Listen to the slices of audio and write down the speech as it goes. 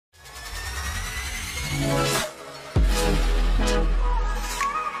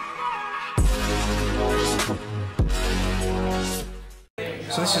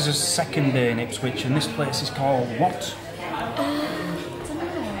So this is a second day in Ipswich, and this place is called what?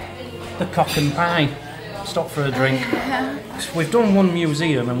 The Cock and Pie. Stop for a drink. So we've done one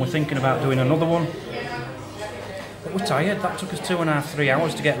museum and we're thinking about doing another one. But we're tired. That took us 2.5, 3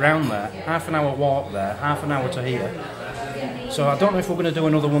 hours to get round there. Half an hour walk there, half an hour to here. So I don't know if we're going to do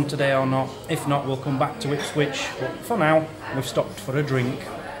another one today or not. If not, we'll come back to Ipswich. But for now, we've stopped for a drink.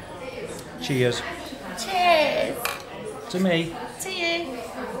 Cheers. Cheers. To me. To you.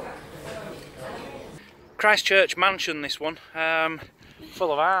 Christchurch mansion, this one.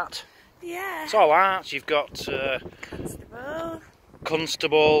 Full of art. Yeah. It's all art. You've got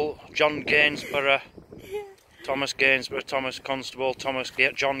Constable, John Gainsborough, Thomas Gainsborough, Thomas Constable,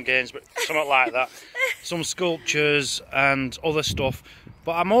 John Gainsborough, something like that. Some sculptures and other stuff.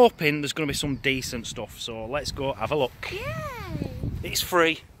 But I'm hoping there's going to be some decent stuff. So let's go have a look. Yay. It's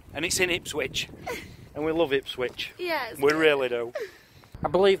free and it's in Ipswich. And we love Ipswich. Yes. We really do. I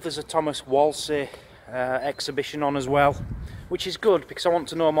believe there's a Thomas Wolsey exhibition on as well, which is good because I want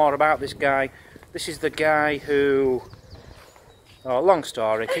to know more about this guy. This is the guy who... Oh, long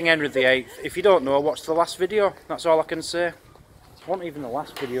story, King Henry VIII. If you don't know, watch the last video. That's all I can say. It wasn't even the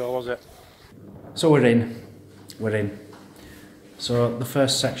last video, was it? So we're in. We're in. So the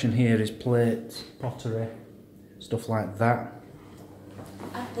first section here is plates, pottery, stuff like that.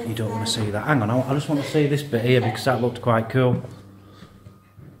 You don't want to see that. Hang on, I just want to see this bit here because that looked quite cool.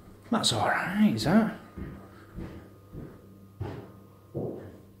 That's alright, is that?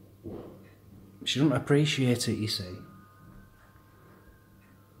 She doesn't appreciate it, you see.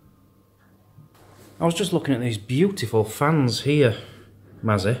 I was just looking at these beautiful fans here,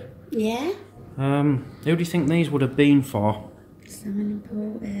 Mazzy. Yeah? Who do you think these would have been for? Someone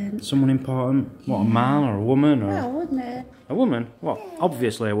important. Someone important? What, a man or a woman? Or... Well, wouldn't it? A woman? What? Yeah.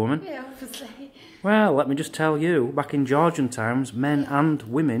 Obviously a woman. Yeah, obviously. Well, let me just tell you, back in Georgian times, men and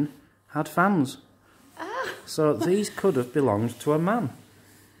women had fans. Oh. So these could have belonged to a man.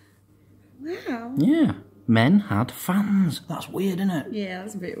 Wow. Yeah. Men had fans. That's weird, isn't it? Yeah,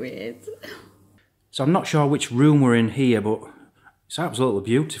 that's a bit weird. So I'm not sure which room we're in here, but it's absolutely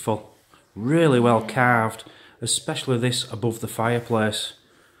beautiful. Really well carved, especially this above the fireplace.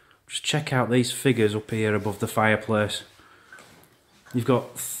 Just check out these figures up here above the fireplace. You've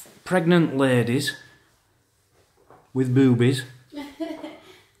got pregnant ladies with boobies.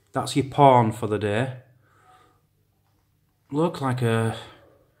 That's your porn for the day. Look like a...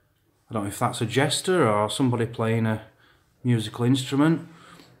 I don't know if that's a jester or somebody playing a musical instrument.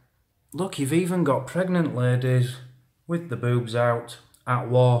 Look, you've even got pregnant ladies with the boobs out at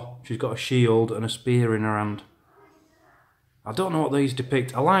war. She's got a shield and a spear in her hand. I don't know what these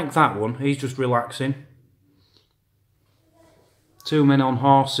depict. I like that one. He's just relaxing. Two men on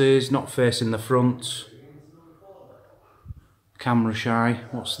horses, not facing the front. Camera shy.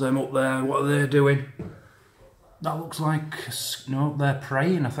 What's them up there? What are they doing? That looks like... No, they're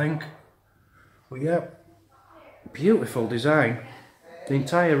praying, I think. But yeah, beautiful design. The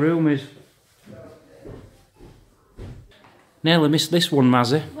entire room is... Nearly missed this one,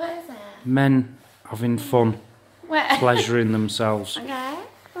 Mazzy. What is it? Men having fun. Where? Pleasuring themselves. Okay.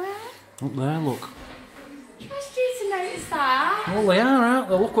 Where? Up there, look. Trust you to notice that. Well, they are, aren't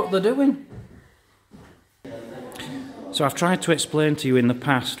they? Look what they're doing. So I've tried to explain to you in the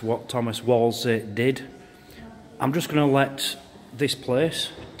past what Thomas Wolsey did. I'm just going to let this place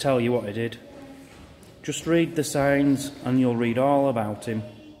tell you what he did. Just read the signs and you'll read all about him.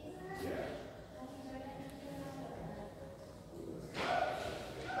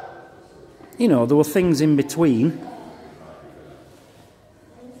 You know, there were things in between.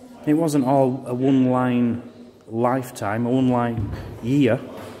 It wasn't all a one-line lifetime, a one-line year.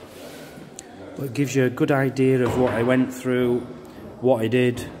 But it gives you a good idea of what he went through, what he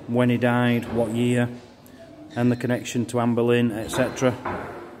did, when he died, what year, and the connection to Anne Boleyn, etc.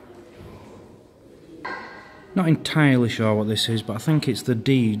 Not entirely sure what this is, but I think it's the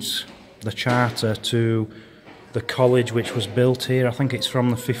deeds, the charter to the college which was built here. I think it's from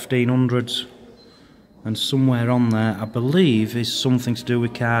the 1500s. And somewhere on there, I believe, is something to do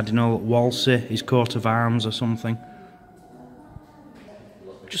with Cardinal Wolsey, his coat of arms or something.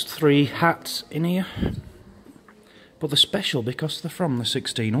 Just 3 hats in here. But they're special because they're from the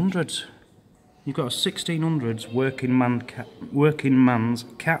 1600s. You've got a 1600s working man's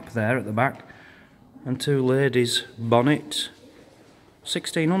cap there at the back. And 2 ladies' bonnet.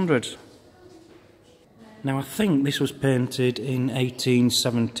 1600s. Now I think this was painted in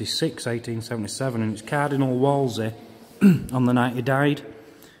 1876, 1877, and it's Cardinal Wolsey on the night he died.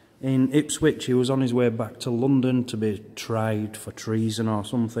 in Ipswich. He was on his way back to London to be tried for treason or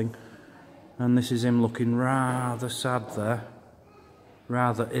something. And this is him looking rather sad there,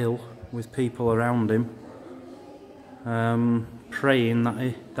 rather ill, with people around him, praying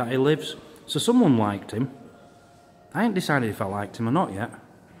that he lives. So someone liked him. I ain't decided if I liked him or not yet.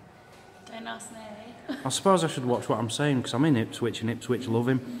 Don't ask me. I suppose I should watch what I'm saying, because I'm in Ipswich and Ipswich love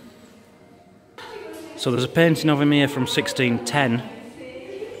him. So there's a painting of him here from 1610.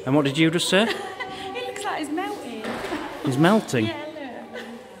 And what did you just say? It looks like he's melting. He's melting? Yeah,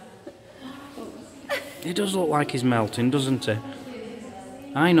 look. He does look like he's melting, doesn't he?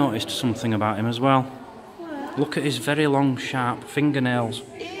 I noticed something about him as well. What? Look at his very long, sharp fingernails.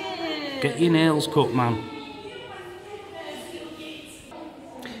 Ew. Get your nails cut, man.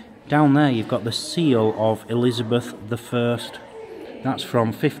 Down there you've got the seal of Elizabeth I. That's from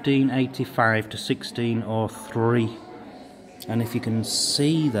 1585 to 1603. And if you can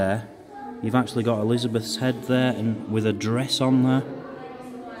see there, you've actually got Elizabeth's head there and with a dress on there.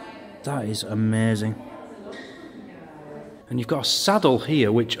 That is amazing. And you've got a saddle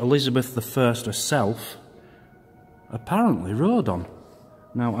here which Elizabeth I herself apparently rode on.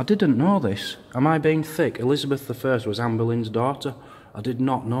 Now, I didn't know this. Am I being thick? Elizabeth I was Anne Boleyn's daughter. I did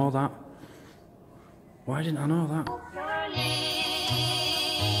not know that. Why didn't I know that?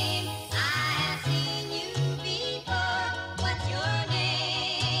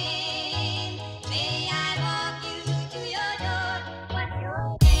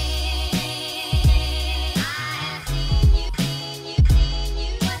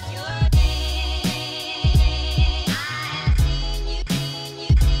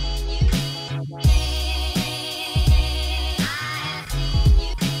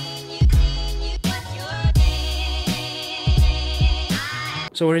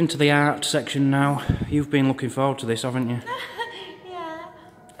 So we're into the art section now. You've been looking forward to this, haven't you? Yeah.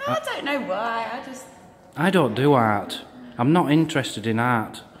 I don't know why, I don't do art. I'm not interested in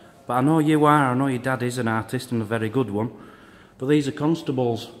art. But I know you are. I know your dad is an artist and a very good one. But these are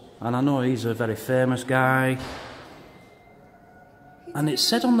constables. And I know he's a very famous guy. And it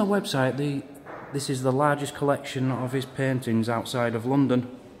said on the website this is the largest collection of his paintings outside of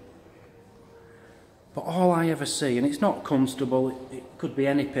London. But all I ever see, and it's not Constable, it could be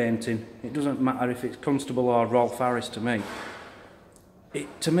any painting. It doesn't matter if it's Constable or Rolf Harris to me.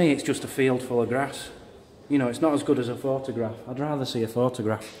 To me, it's just a field full of grass. You know, it's not as good as a photograph. I'd rather see a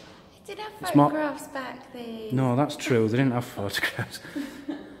photograph. They did have photographs back then. No, that's true. They didn't have photographs.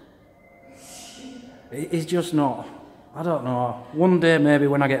 It's just not... I don't know. One day, maybe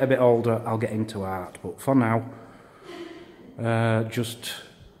when I get a bit older, I'll get into art. But for now, just...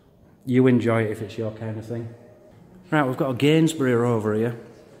 you enjoy it if it's your kind of thing. Right, we've got a Gainsborough over here.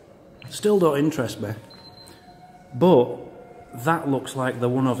 Still don't interest me. But that looks like the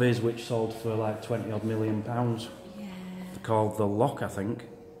one of his which sold for like 20 odd million pounds. Yeah. Called The Lock, I think.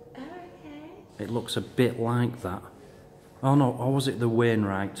 Oh, okay. It looks a bit like that. Oh no, or was it the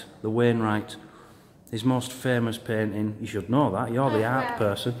Wainwright? The Wainwright. His most famous painting, you should know that, you're the art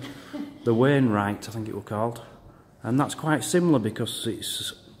person. The Wainwright, I think it was called. And that's quite similar because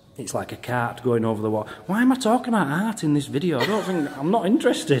it's like a cart going over the water. Why am I talking about art in this video? I'm not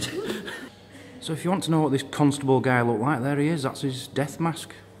interested. So if you want to know what this constable guy looked like, there he is, that's his death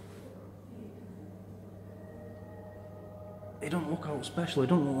mask. He don't look out special, he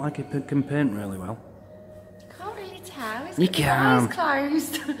don't look like he can paint really well. Can't really tell, he's You got his can. eyes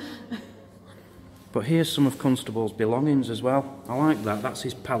closed. But here's some of Constable's belongings as well. I like that, that's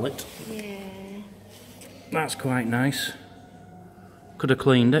his palette. Yeah. That's quite nice. Could have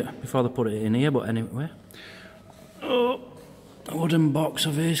cleaned it before they put it in here, but anyway. Oh, a wooden box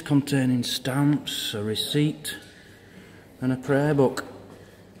of his containing stamps, a receipt, and a prayer book.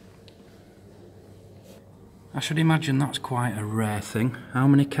 I should imagine that's quite a rare thing. How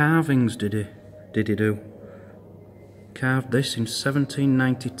many carvings did he do? Carved this in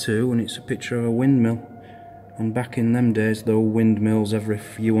 1792, and it's a picture of a windmill. And back in them days, there were windmills every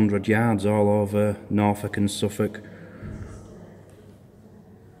few hundred yards all over Norfolk and Suffolk.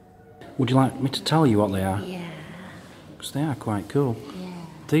 Would you like me to tell you what they are? Yeah. Because they are quite cool. Yeah.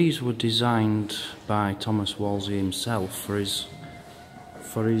 These were designed by Thomas Wolsey himself for his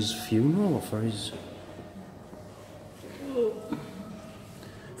funeral, or for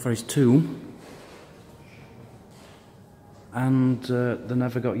his tomb. And they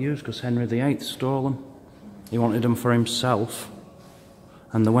never got used because Henry VIII stole them. He wanted them for himself,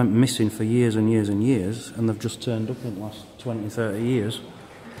 and they went missing for years and years and years, and they've just turned up in the last 20, 30 years.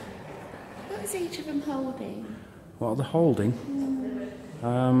 What is each of them holding? What are they holding?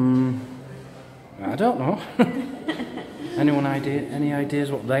 I don't know. Any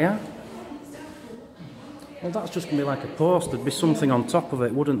ideas what they are? Well, that's just going to be like a post. There'd be something on top of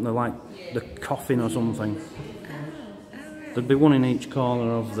it, wouldn't there? Like the coffin or something. There'd be one in each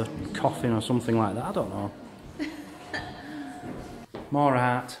corner of the coffin or something like that. I don't know. More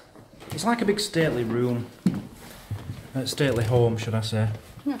art. It's like a big stately room. Stately home, should I say.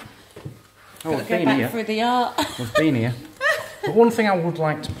 Oh, I've been here. Through the art. I've been here. But one thing I would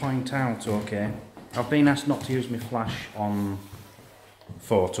like to point out, okay, I've been asked not to use my flash on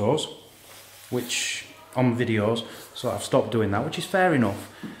photos, which on videos, so I've stopped doing that, which is fair enough.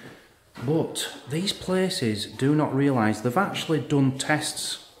 But these places do not realise they've actually done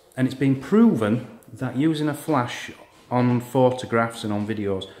tests, and it's been proven that using a flash on photographs and on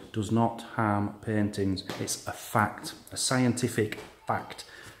videos does not harm paintings. It's a fact, a scientific fact.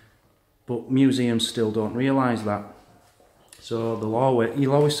 But museums still don't realise that. So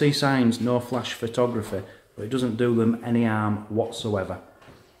you'll always see signs, no flash photography, but it doesn't do them any harm whatsoever.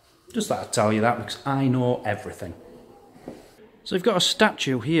 Just thought I'd tell you that because I know everything. So you've got a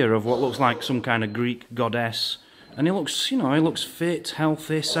statue here of what looks like some kind of Greek goddess, and he looks, you know, he looks fit,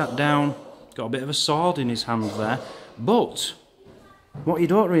 healthy, sat down, got a bit of a sword in his hand there. But what you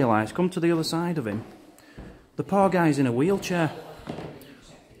don't realise, come to the other side of him, the poor guy's in a wheelchair.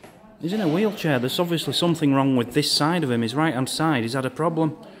 He's in a wheelchair. There's obviously something wrong with this side of him, his right hand side. He's had a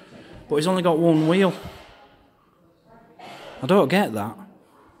problem, but he's only got one wheel. I don't get that.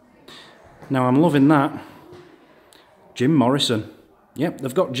 Now I'm loving that. Jim Morrison. Yep,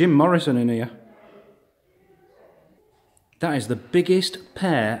 they've got Jim Morrison in here. That is the biggest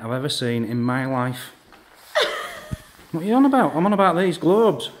pear I've ever seen in my life. What are you on about? I'm on about these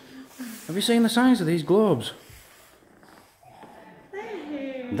globes. Have you seen the size of these globes?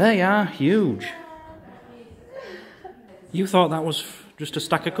 They are huge. You thought that was just a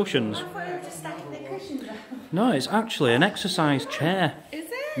stack of cushions? I thought you were just stacking the cushions up. No, it's actually an exercise chair. Is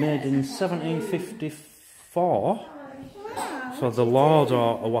it? Made in 1754 Wow. for the Lord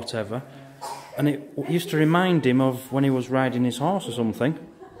or whatever. And it used to remind him of when he was riding his horse or something.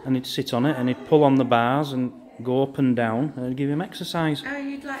 And he'd sit on it and he'd pull on the bars and go up and down and it'd give him exercise. Oh,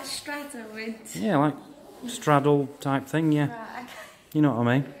 you'd like straddle with... Yeah, like straddle type thing, yeah. Right, okay. You know what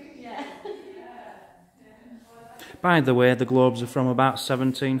I mean? Yeah. By the way, the globes are from about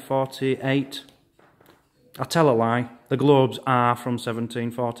 1748. I tell a lie, the globes are from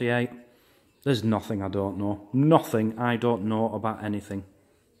 1748. There's nothing I don't know. Nothing I don't know about anything.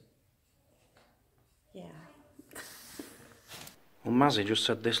 Yeah. Well, Mazzy just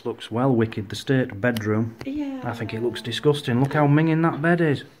said this looks well wicked, the state bedroom. Yeah. I think it looks disgusting. Look how minging that bed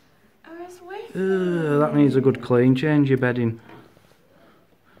is. Oh, it's wicked. That needs a good clean. Change your bedding.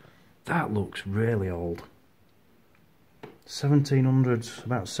 That looks really old. 1700s,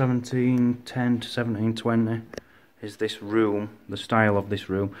 about 1710 to 1720 is this room, the style of this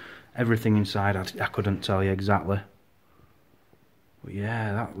room. Everything inside I couldn't tell you exactly. But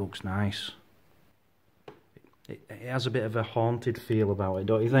yeah, that looks nice. It has a bit of a haunted feel about it,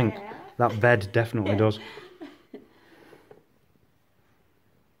 don't you think? Yeah. That bed definitely does.